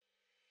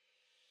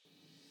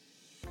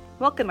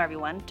Welcome,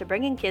 everyone, to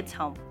Bringing Kids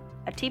Home,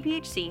 a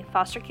TBHC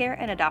foster care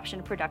and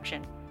adoption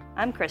production.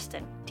 I'm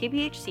Kristen,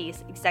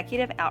 TBHC's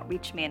Executive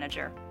Outreach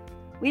Manager.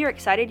 We are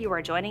excited you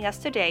are joining us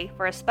today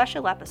for a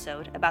special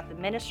episode about the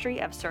ministry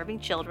of serving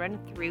children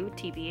through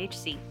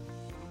TBHC.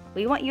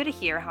 We want you to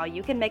hear how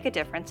you can make a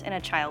difference in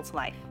a child's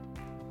life.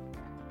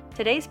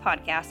 Today's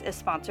podcast is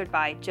sponsored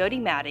by Jody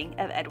Madding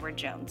of Edward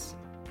Jones.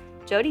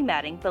 Jody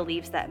Madding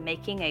believes that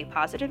making a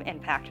positive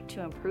impact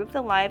to improve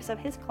the lives of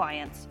his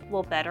clients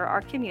will better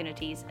our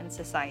communities and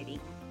society.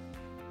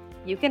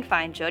 You can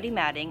find Jody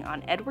Madding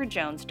on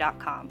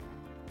edwardjones.com.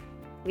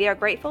 We are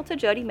grateful to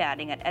Jody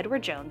Madding at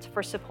Edward Jones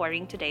for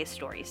supporting today's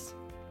stories.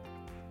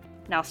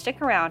 Now stick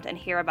around and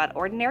hear about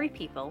ordinary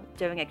people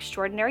doing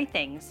extraordinary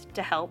things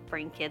to help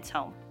bring kids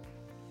home.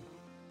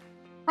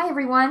 Hi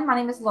everyone, my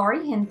name is Laurie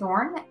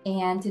Henthorn,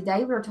 and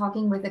today we're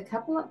talking with a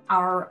couple of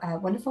our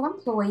wonderful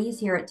employees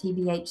here at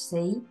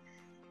TBHC.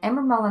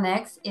 Amber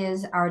Mullinex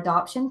is our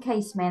adoption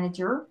case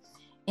manager,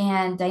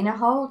 and Dana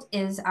Holt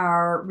is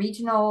our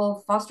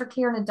regional foster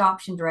care and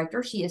adoption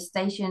director. She is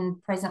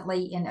stationed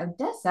presently in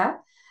Odessa,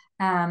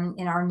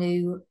 in our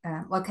new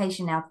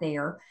location out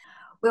there.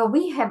 Well,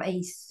 we have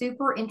a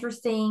super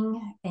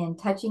interesting and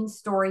touching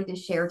story to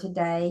share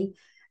today.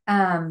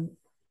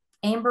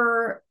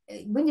 Amber,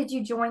 when did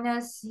you join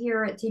us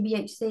here at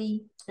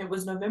TBHC? It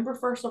was November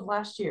 1st of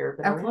last year,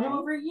 but a little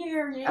over a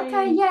year. Yay.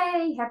 Okay,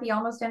 yay. Happy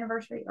almost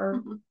anniversary.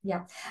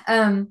 Yeah.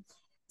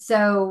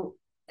 So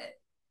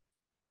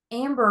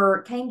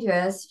Amber came to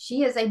us.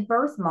 She is a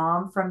birth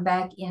mom from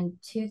back in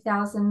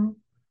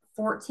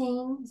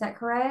 2014. Is that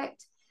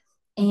correct?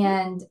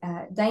 And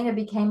Dana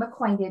became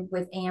acquainted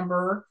with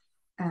Amber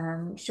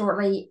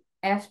shortly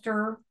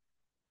after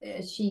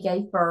she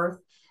gave birth.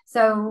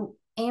 So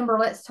Amber,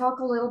 let's talk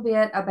a little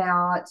bit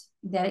about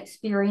that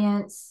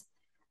experience.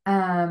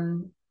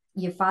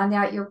 You find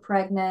out you're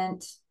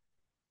pregnant.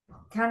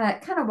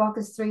 Kind of walk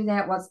us through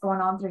that. What's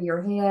going on through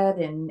your head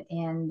and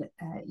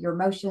your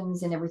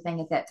emotions and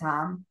everything at that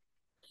time.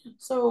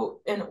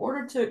 So, in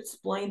order to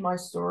explain my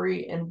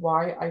story and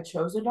why I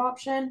chose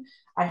adoption,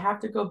 I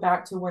have to go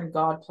back to when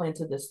God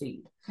planted the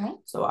seed. Okay.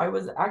 So, I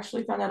was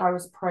actually found out I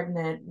was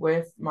pregnant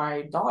with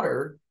my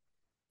daughter,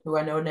 who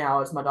I know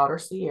now is my daughter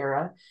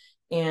Sierra.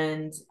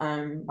 And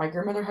my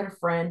grandmother had a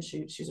friend.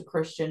 She's a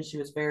Christian. She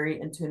was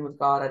very in tune with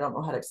God. I don't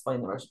know how to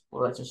explain the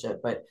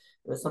relationship, but it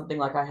was something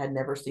like I had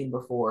never seen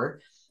before.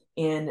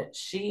 And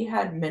she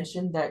had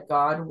mentioned that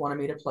God wanted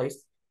me to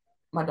place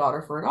my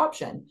daughter for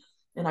adoption.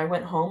 And I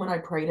went home and I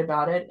prayed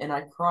about it and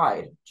I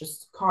cried,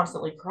 just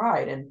constantly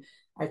cried. And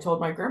I told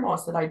my grandma, I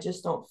said, I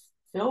just don't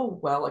feel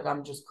well. Like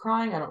I'm just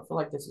crying. I don't feel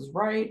like this is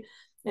right.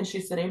 And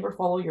she said, Amber,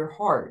 follow your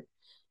heart.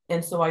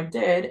 And so I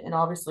did. And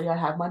obviously I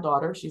have my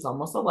daughter. She's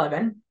almost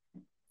 11.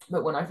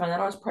 But when I found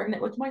out I was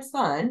pregnant with my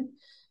son,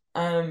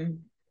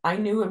 I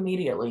knew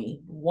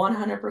immediately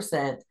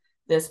 100%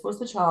 this was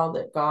the child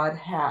that God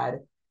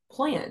had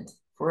planned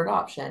for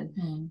adoption.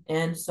 Mm-hmm.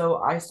 And so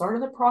I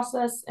started the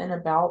process in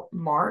about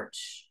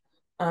March,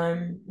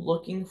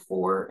 looking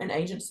for an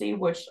agency,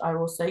 which I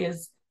will say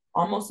is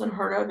almost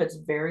unheard of. It's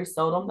very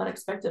seldom that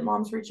expectant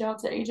moms reach out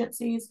to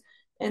agencies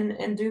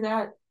and do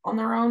that on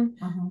their own.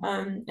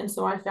 Mm-hmm. And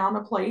so I found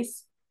a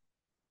place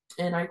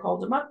and I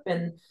called them up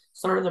and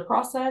started the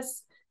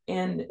process.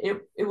 And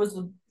it was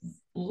a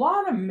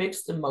lot of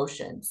mixed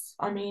emotions.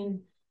 I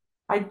mean,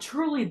 I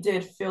truly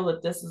did feel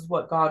that this is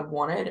what God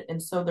wanted.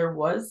 And so there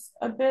was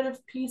a bit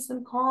of peace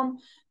and calm,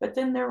 but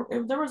then there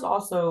was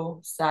also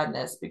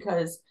sadness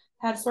because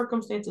had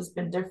circumstances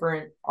been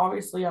different,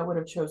 obviously I would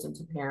have chosen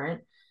to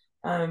parent.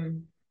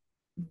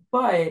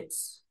 But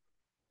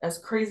as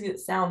crazy as it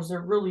sounds,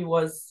 there really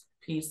was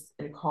peace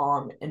and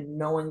calm and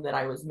knowing that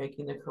I was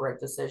making the correct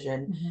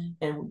decision. Mm-hmm.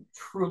 And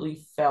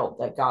truly felt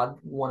that God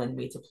wanted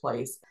me to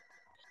place.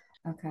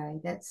 Okay,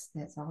 that's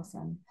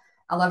awesome.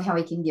 I love how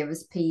he can give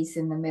us peace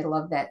in the middle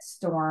of that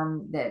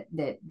storm, that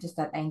just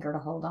that anger to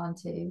hold on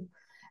to.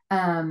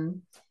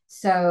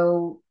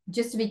 So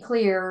just to be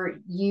clear,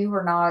 you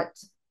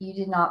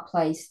did not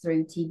place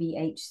through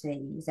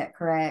TBHC. Is that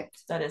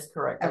correct? That is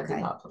correct. Okay. I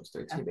did not place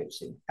through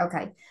TBHC.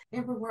 Okay.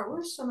 Amber, what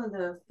were some of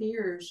the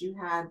fears you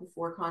had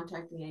before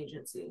contacting the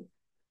agency?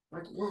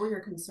 Like, what were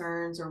your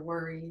concerns or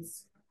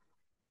worries?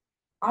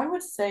 I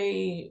would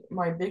say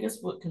my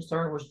biggest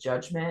concern was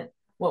judgment.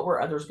 What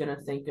were others going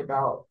to think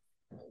about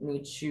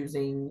me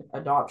choosing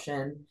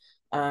adoption?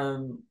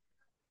 What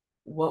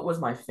was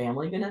my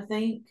family going to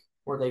think?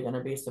 Were they going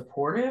to be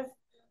supportive?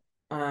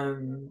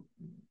 What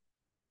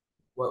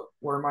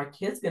were my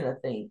kids going to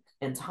think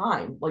in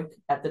time? Like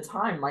at the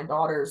time, my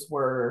daughters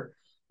were,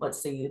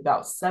 let's see,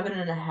 about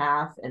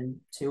 7.5 and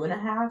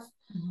 2.5.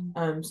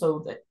 Mm-hmm.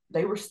 So that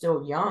they were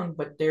still young,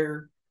 but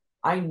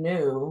I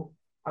knew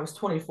I was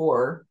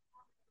 24.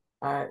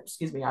 I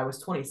was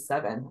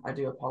 27. I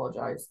do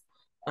apologize.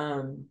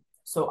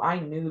 So I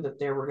knew that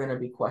there were going to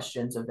be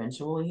questions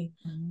eventually,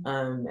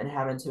 Mm-hmm. And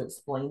having to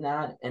explain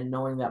that and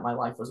knowing that my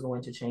life was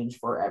going to change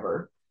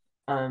forever.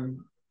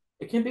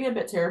 It can be a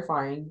bit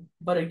terrifying,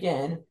 but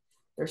again,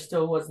 there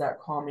still was that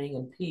calming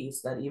and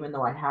peace that even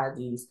though I had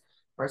these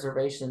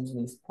reservations and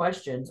these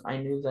questions, I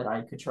knew that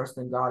I could trust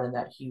in God and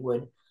that He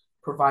would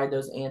provide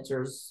those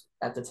answers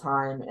at the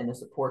time and the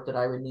support that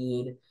I would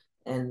need,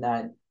 and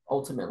that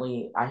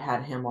ultimately I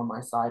had Him on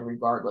my side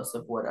regardless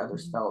of what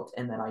others felt,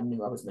 and that I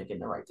knew I was making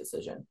the right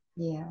decision.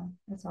 Yeah,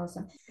 that's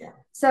awesome. Yeah.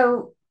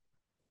 So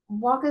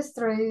walk us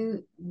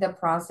through the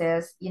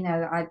process.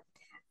 I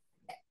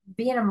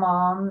being a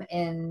mom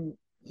and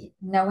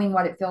knowing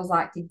what it feels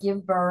like to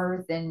give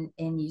birth, and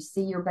you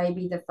see your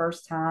baby the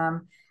first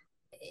time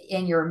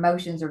and your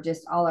emotions are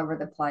just all over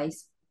the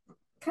place.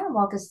 Kind of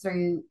walk us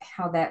through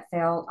how that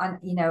felt.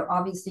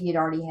 Obviously you'd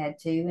already had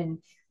two,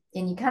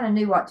 and you kind of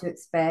knew what to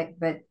expect,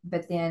 but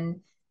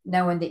then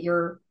knowing that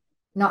you're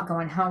not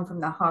going home from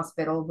the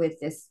hospital with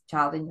this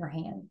child in your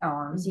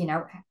arms,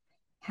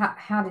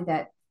 how did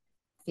that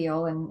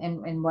feel,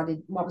 and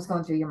what was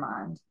going through your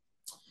mind?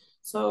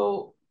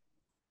 So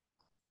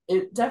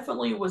it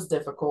definitely was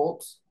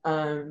difficult.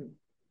 I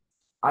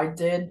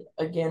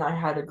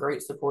had a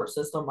great support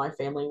system. My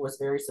family was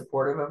very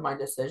supportive of my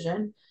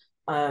decision.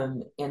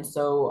 And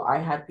so I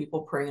had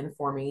people praying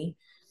for me.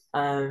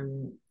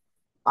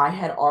 I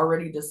had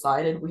already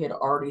decided, we had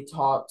already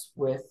talked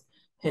with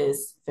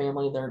his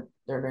family.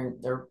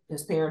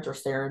 His parents are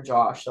Sarah and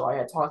Josh. So I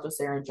had talked with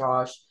Sarah and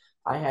Josh.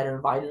 I had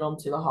invited them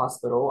to the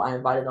hospital. I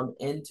invited them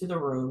into the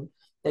room.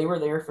 They were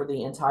there for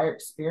the entire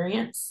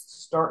experience,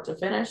 start to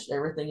finish,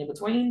 everything in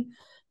between.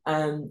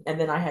 And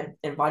then I had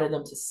invited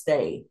them to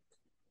stay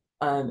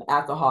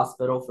at the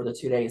hospital for the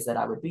 2 days that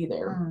I would be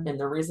there. Mm-hmm. And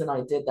the reason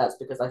I did that's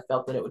because I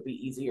felt that it would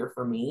be easier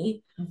for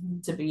me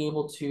to be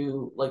able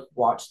to like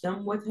watch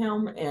them with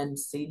him and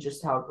see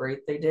just how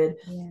great they did.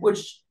 Yeah.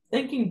 Which,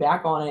 thinking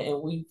back on it,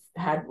 and we've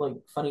had like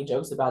funny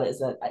jokes about it, is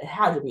that it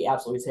had to be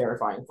absolutely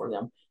terrifying for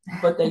them,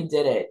 but they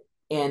did it.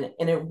 And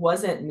it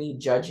wasn't me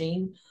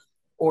judging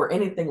or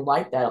anything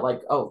like that.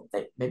 Like, oh,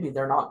 maybe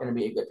they're not going to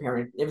be a good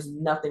parent. It was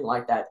nothing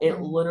like that. It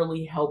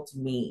literally helped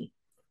me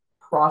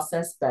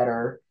process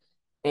better,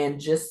 and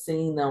just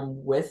seeing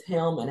them with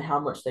him and how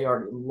much they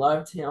already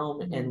loved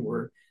him and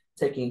were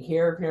taking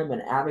care of him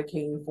and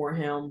advocating for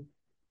him,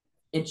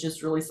 it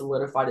just really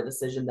solidified a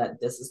decision that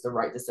this is the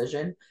right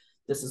decision.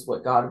 This is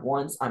what God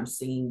wants. I'm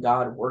seeing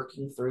God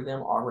working through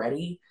them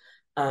already.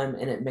 And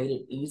it made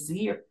it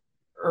easier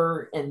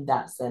in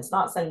that sense.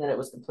 Not saying that it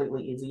was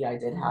completely easy. I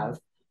did have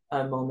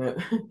a moment,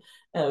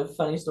 a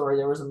funny story.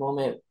 There was a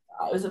moment,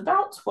 it was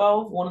about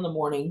 1 in the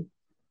morning.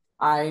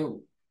 I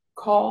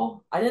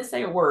didn't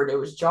say a word. It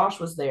was Josh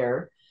was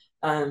there.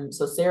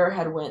 So Sarah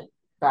had went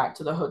back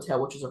to the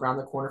hotel, which was around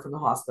the corner from the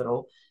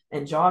hospital,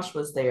 and Josh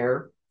was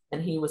there,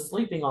 and he was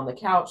sleeping on the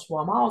couch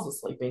while Miles was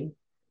sleeping.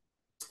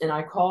 And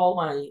I call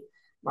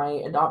my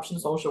adoption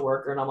social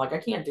worker, and I'm like, I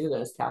can't do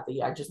this,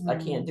 Kathy. I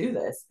can't do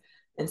this.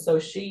 And so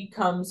she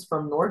comes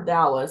from North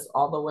Dallas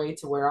all the way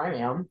to where I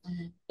am.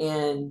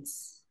 And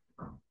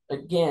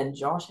again,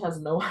 Josh has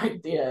no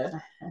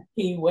idea.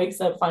 He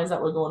wakes up, finds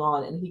out what's going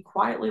on, and he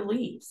quietly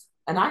leaves.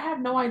 And I have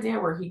no idea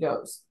where he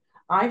goes.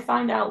 I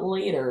find out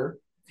later,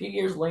 a few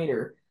years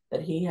later,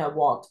 that he had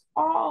walked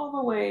all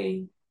the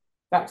way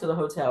back to the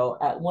hotel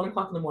at 1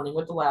 in the morning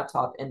with the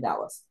laptop in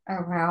Dallas.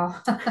 Oh, wow.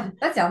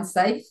 That sounds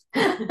safe.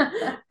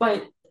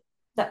 But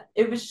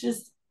it was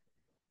just,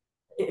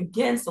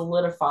 again,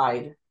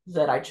 solidified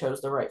that I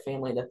chose the right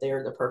family, that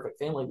they're the perfect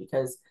family,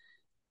 because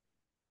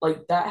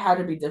like that had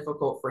to be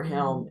difficult for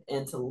him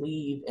and to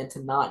leave and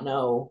to not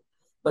know,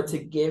 but to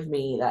give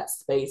me that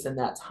space and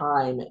that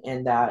time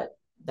and that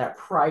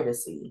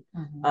privacy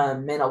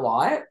meant a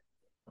lot.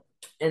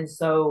 And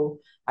so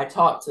I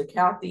talked to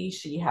Kathy.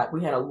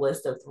 We had a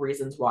list of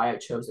reasons why I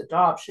chose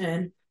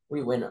adoption.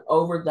 We went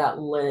over that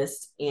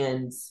list,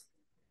 and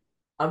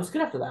I was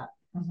good after that.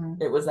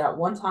 It was that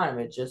one time,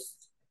 it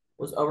just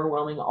was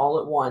overwhelming all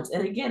at once.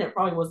 And again, it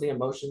probably was the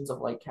emotions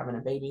of like having a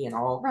baby and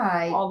all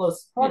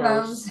those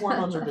hormones.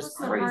 Hormones are just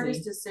crazy. The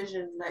hardest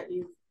decision that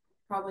you've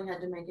probably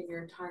had to make in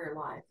your entire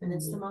life, and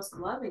it's the most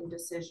loving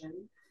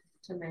decision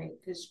to make,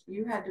 because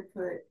you had to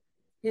put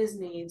his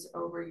needs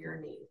over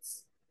your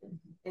needs.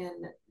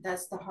 And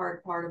that's the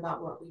hard part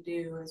about what we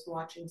do, is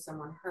watching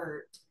someone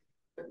hurt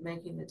but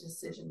making the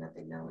decision that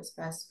they know is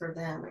best for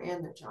them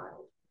and the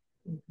child.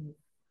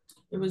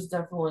 It was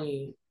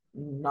definitely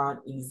not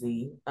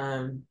easy,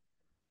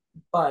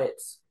 but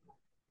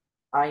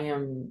I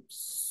am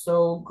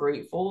so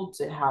grateful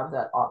to have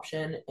that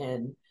option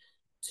and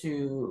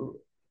to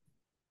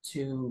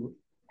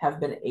have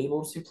been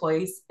able to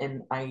place,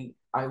 and I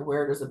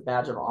wear it as a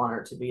badge of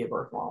honor to be a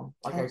birth mom.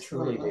 Like,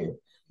 absolutely. I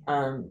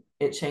truly do.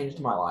 It changed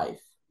my life.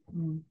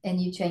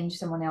 And you changed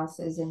someone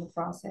else's in the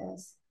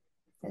process.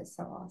 That's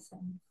so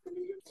awesome.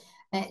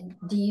 And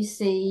do you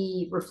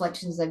see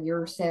reflections of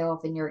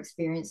yourself and your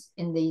experience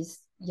in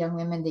these young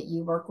women that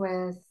you work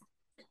with?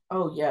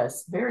 Oh,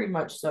 yes, very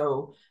much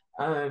so.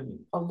 A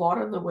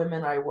lot of the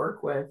women I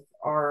work with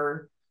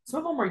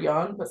some of them are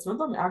young, but some of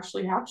them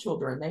actually have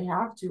children. They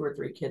have 2 or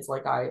 3 kids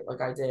like I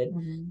did.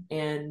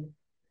 And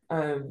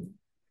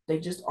they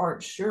just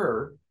aren't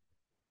sure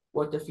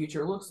what the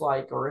future looks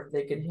like, or if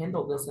they can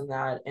handle this and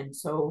that. And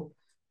so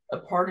a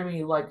part of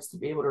me likes to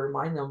be able to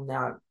remind them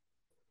that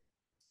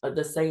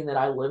the saying that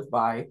I live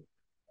by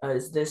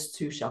is this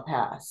too shall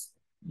pass.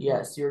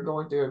 Yes, you're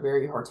going through a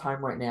very hard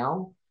time right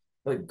now,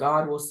 but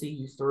God will see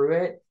you through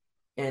it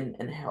and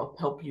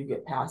help you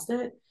get past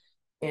it.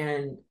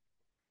 And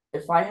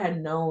if I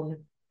had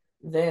known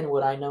then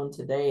what I know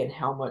today and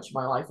how much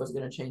my life was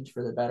going to change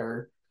for the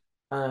better,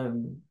 I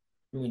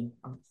mean,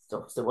 I'm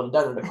still would have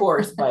done it, of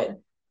course, but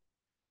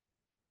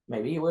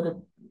maybe it would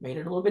have made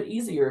it a little bit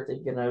easier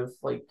thinking of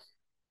like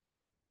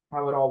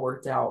how it all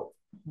worked out.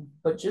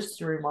 But just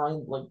to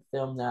remind like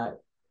them that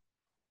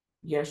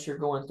yes, you're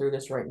going through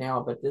this right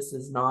now, but this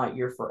is not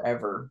your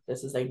forever.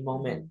 This is a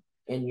moment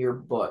in your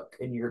book,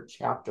 in your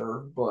chapter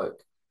book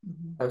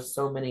of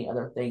so many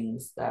other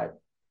things that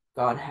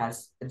God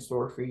has in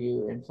store for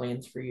you and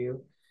plans for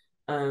you.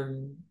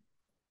 And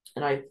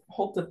I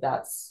hope that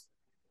that's,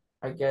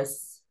 I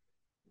guess,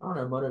 I don't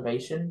know,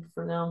 motivation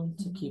for them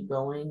to keep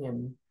going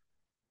and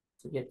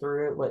to get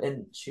through it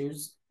and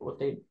choose what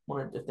they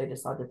want if they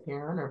decide to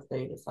parent or if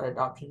they decide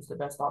adoption is the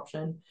best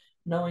option,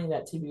 knowing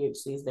that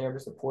TBHC is there to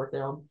support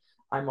them.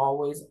 I'm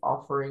always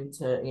offering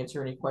to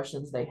answer any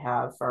questions they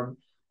have from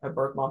a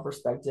birth mom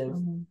perspective,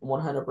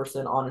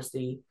 100%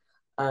 honesty.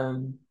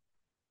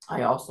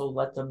 I also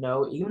let them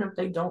know, even if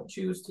they don't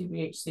choose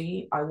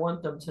TBHC, I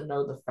want them to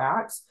know the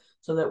facts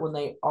so that when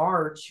they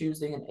are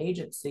choosing an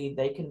agency,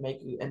 they can make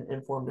an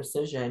informed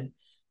decision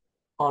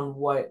on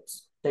what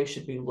they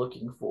should be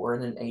looking for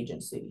in an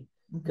agency.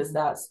 Because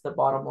that's the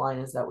bottom line,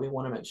 is that we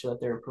want to make sure that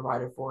they're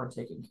provided for and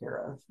taken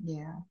care of.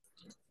 Yeah.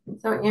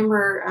 So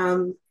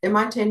Amber, in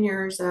my 10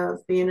 years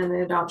of being in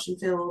the adoption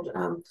field,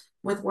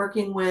 with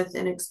working with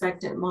an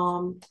expectant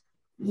mom,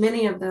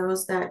 many of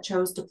those that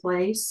chose to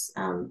place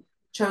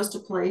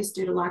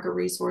due to lack of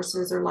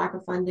resources or lack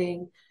of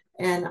funding.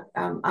 And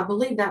I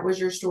believe that was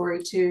your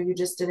story too. You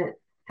just didn't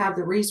have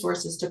the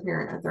resources to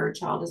parent a third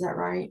child. Is that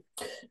right?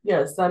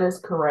 Yes, that is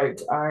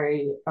correct.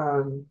 I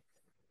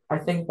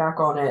think back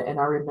on it and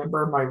I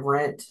remember my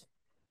rent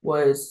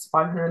was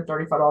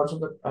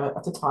 $535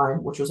 at the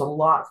time, which was a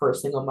lot for a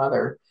single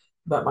mother,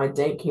 but my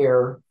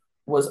daycare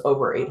was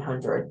over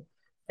 $800.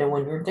 And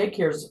when your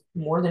daycare is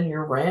more than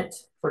your rent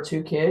for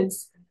 2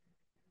 kids,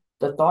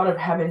 the thought of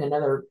having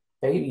another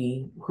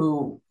baby,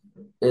 who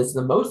is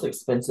the most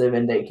expensive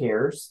in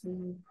daycares,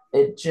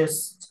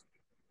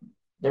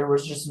 there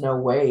was just no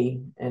way.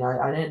 And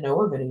I didn't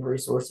know of any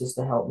resources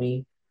to help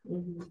me.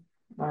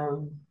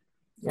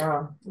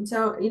 Yeah. And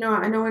so,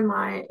 I know in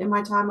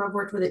my time, I've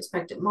worked with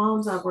expectant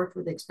moms, I've worked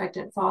with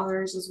expectant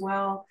fathers as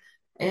well.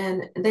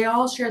 And they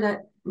all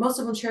most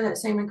of them share that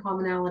same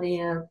commonality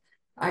of,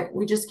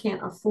 we just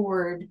can't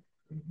afford,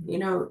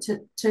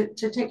 to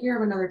take care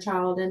of another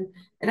child.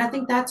 And I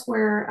think that's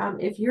where,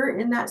 if you're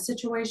in that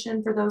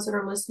situation, for those that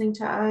are listening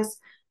to us,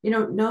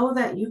 know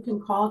that you can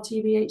call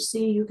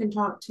TBHC, you can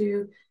talk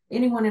to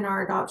anyone in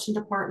our adoption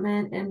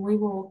department, and we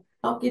will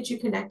help get you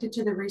connected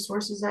to the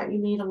resources that you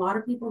need. A lot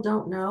of people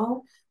don't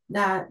know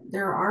that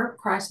there are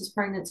crisis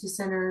pregnancy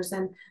centers,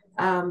 and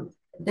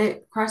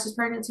the crisis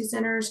pregnancy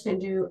centers can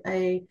do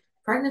a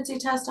pregnancy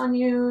test on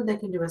you. They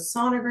can do a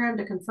sonogram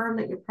to confirm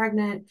that you're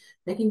pregnant.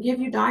 They can give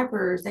you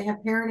diapers. They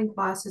have parenting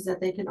classes that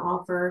they can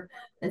offer.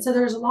 And so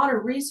there's a lot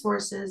of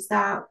resources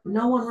that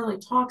no one really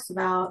talks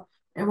about,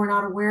 and we're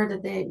not aware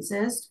that they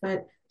exist.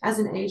 But as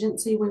an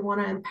agency, we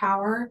want to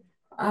empower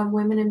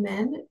women and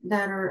men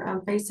that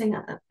are facing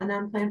an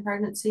unplanned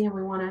pregnancy, and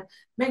we want to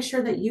make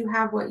sure that you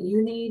have what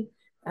you need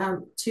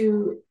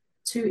to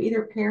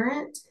either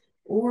parent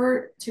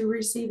or to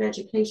receive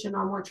education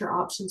on what your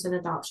options in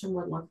adoption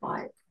would look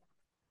like.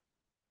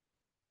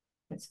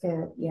 That's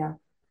good. Yeah.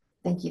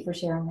 Thank you for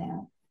sharing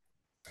that.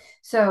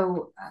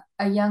 So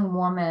a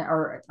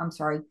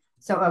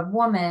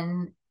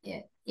woman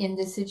in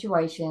this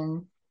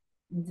situation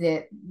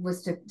that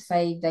was to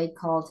say they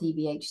call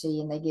TBHC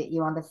and they get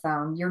you on the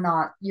phone, you're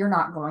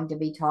not going to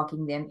be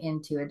talking them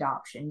into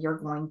adoption. You're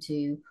going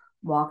to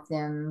walk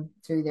them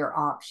through their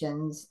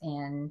options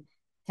and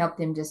help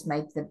them just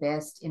make the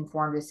best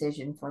informed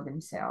decision for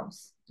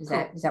themselves. Is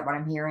that what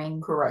I'm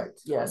hearing? Correct.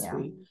 Yes. Yeah.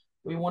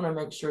 We want to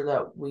make sure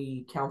that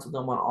we counsel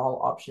them on all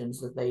options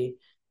that they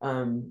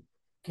can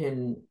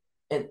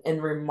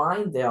and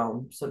remind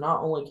them. So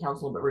not only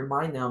counsel them, but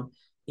remind them,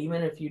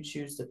 even if you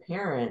choose to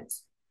parent,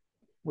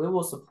 we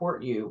will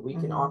support you. We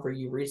can offer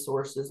you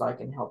resources. I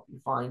can help you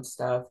find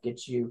stuff,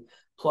 get you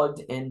plugged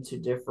into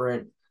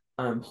different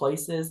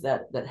places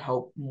that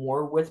help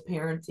more with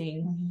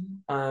parenting.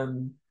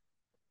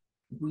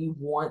 We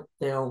want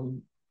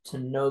them to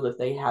know that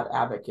they have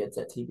advocates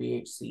at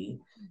TBHC,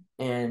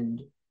 and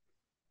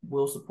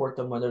we'll support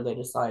them whether they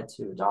decide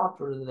to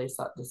adopt or whether they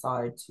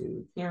decide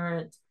to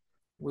parent.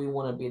 We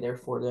want to be there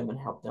for them and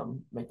help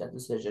them make that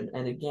decision.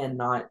 And again,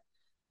 not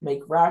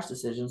make rash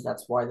decisions.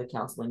 That's why the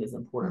counseling is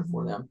important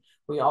for them.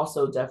 We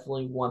also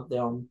definitely want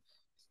them.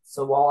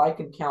 So while I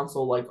can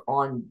counsel like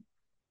on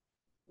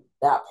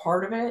that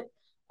part of it,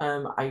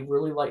 I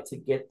really like to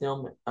get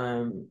them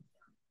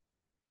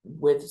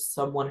with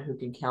someone who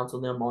can counsel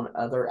them on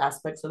other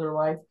aspects of their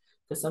life,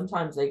 because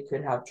sometimes they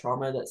could have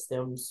trauma that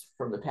stems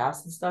from the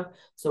past and stuff.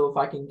 So if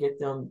I can get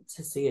them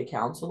to see a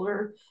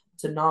counselor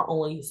to not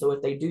only, so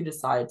if they do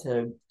decide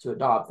to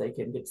adopt, they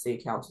can get to see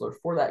a counselor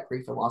for that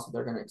grief and loss that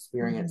they're going to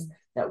experience,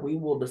 that we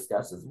will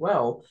discuss as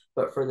well,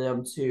 but for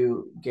them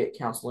to get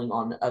counseling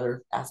on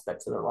other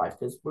aspects of their life,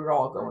 because we're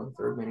all going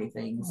through many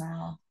things.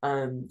 Wow.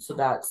 So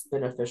that's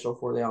beneficial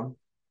for them,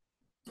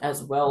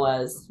 as well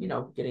as,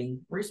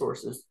 getting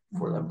resources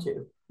for them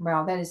too.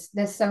 Wow,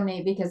 that's so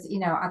neat, because,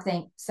 I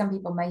think some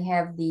people may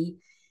have the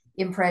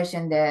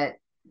impression that,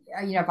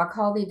 if I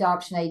call the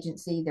adoption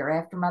agency, they're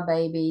after my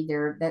baby,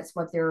 that's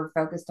what they're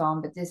focused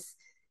on. But this,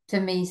 to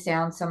me,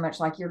 sounds so much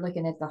like you're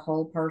looking at the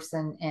whole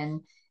person,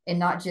 and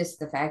not just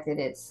the fact that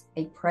it's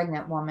a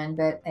pregnant woman,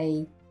 but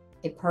a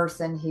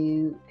person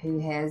who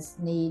has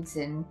needs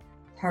and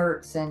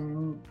hurts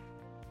and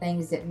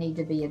things that need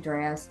to be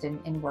addressed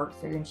and worked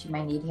through, and she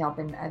may need help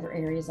in other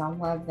areas. I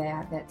love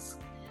that.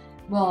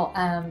 Well,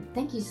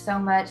 thank you so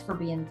much for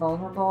being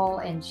vulnerable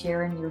and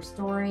sharing your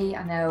story.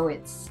 I know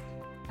it's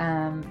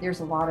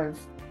there's a lot of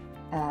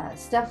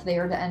stuff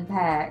there to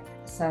unpack,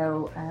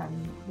 so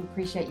we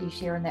appreciate you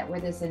sharing that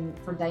with us, and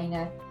for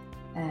Dana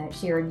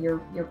sharing your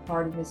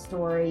part of the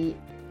story.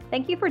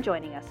 Thank you for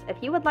joining us. If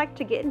you would like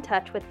to get in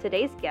touch with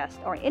today's guest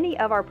or any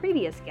of our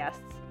previous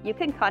guests, you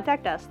can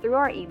contact us through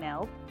our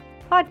email,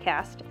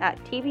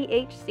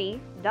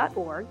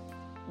 podcast@tbhc.org.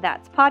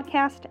 That's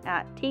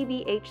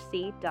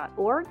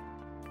podcast@tbhc.org.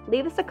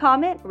 Leave us a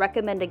comment,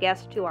 recommend a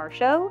guest to our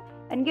show,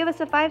 and give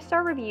us a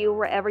 5-star review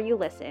wherever you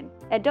listen.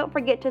 And don't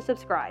forget to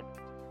subscribe.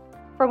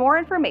 For more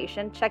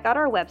information, check out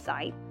our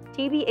website,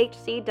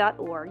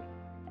 tbhc.org,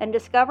 and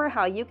discover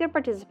how you can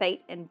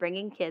participate in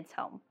bringing kids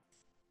home.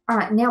 All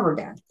right, now we're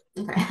done.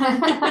 Okay.